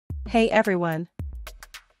Hey everyone!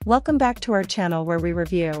 Welcome back to our channel where we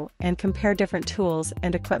review and compare different tools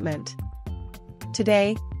and equipment.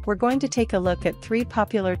 Today, we're going to take a look at three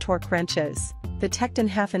popular torque wrenches: the TEKTON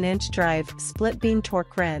 1/2 inch drive split beam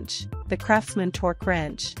torque wrench, the CRAFTSMAN torque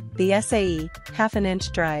wrench, the SAE 1/2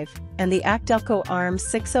 inch drive, and the Delco ARM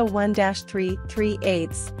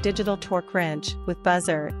 601-338 digital torque wrench with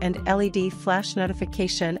buzzer and LED flash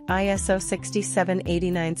notification ISO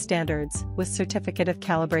 6789 standards with certificate of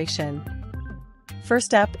calibration.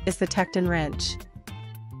 First up is the TEKTON wrench.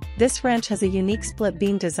 This wrench has a unique split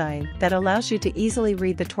beam design that allows you to easily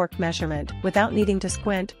read the torque measurement without needing to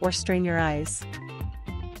squint or strain your eyes.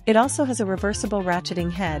 It also has a reversible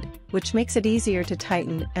ratcheting head, which makes it easier to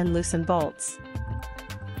tighten and loosen bolts.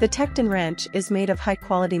 The TEKTON wrench is made of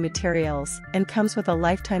high-quality materials and comes with a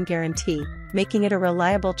lifetime guarantee, making it a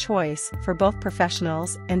reliable choice for both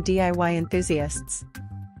professionals and DIY enthusiasts.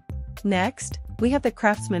 Next, we have the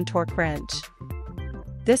CRAFTSMAN torque wrench.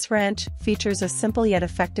 This wrench features a simple yet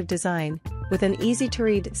effective design, with an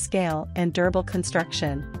easy-to-read scale and durable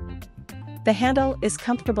construction. The handle is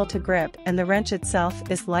comfortable to grip and the wrench itself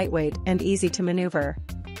is lightweight and easy to maneuver.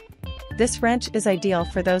 This wrench is ideal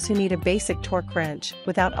for those who need a basic torque wrench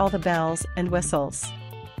without all the bells and whistles.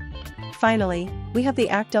 Finally, we have the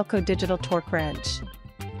Delco digital torque wrench.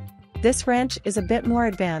 This wrench is a bit more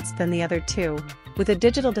advanced than the other two, with a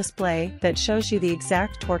digital display that shows you the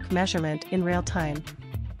exact torque measurement in real time.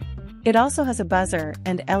 It also has a buzzer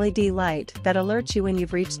and LED light that alerts you when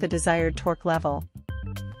you've reached the desired torque level.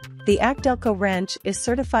 The Delco wrench is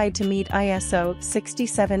certified to meet ISO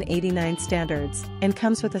 6789 standards and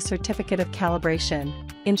comes with a certificate of calibration,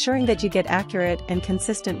 ensuring that you get accurate and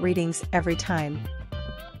consistent readings every time.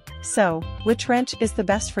 So, which wrench is the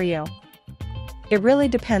best for you? It really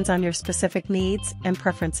depends on your specific needs and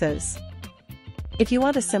preferences. If you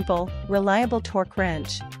want a simple, reliable torque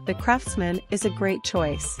wrench, the CRAFTSMAN is a great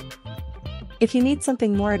choice. If you need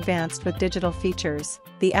something more advanced with digital features,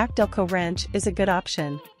 the Delco wrench is a good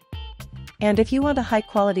option. And if you want a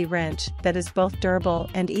high-quality wrench that is both durable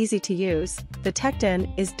and easy to use, the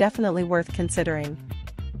TEKTON is definitely worth considering.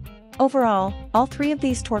 Overall, all three of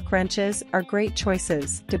these torque wrenches are great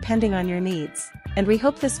choices depending on your needs, and we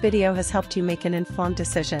hope this video has helped you make an informed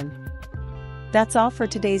decision. That's all for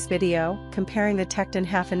today's video, comparing the TEKTON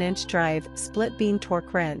 1/2 inch drive split beam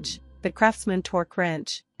torque wrench, the CRAFTSMAN torque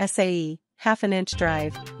wrench, SAE 1/2 inch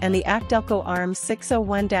drive, and the Delco ARM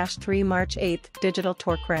 601-3 March 8 digital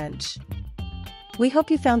torque wrench. We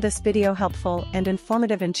hope you found this video helpful and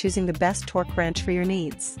informative in choosing the best torque wrench for your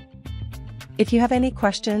needs. If you have any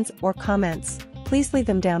questions or comments, please leave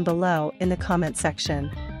them down below in the comment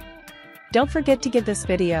section. Don't forget to give this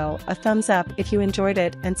video a thumbs up if you enjoyed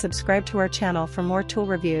it and subscribe to our channel for more tool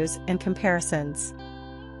reviews and comparisons.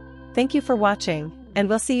 Thank you for watching, and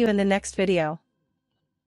we'll see you in the next video.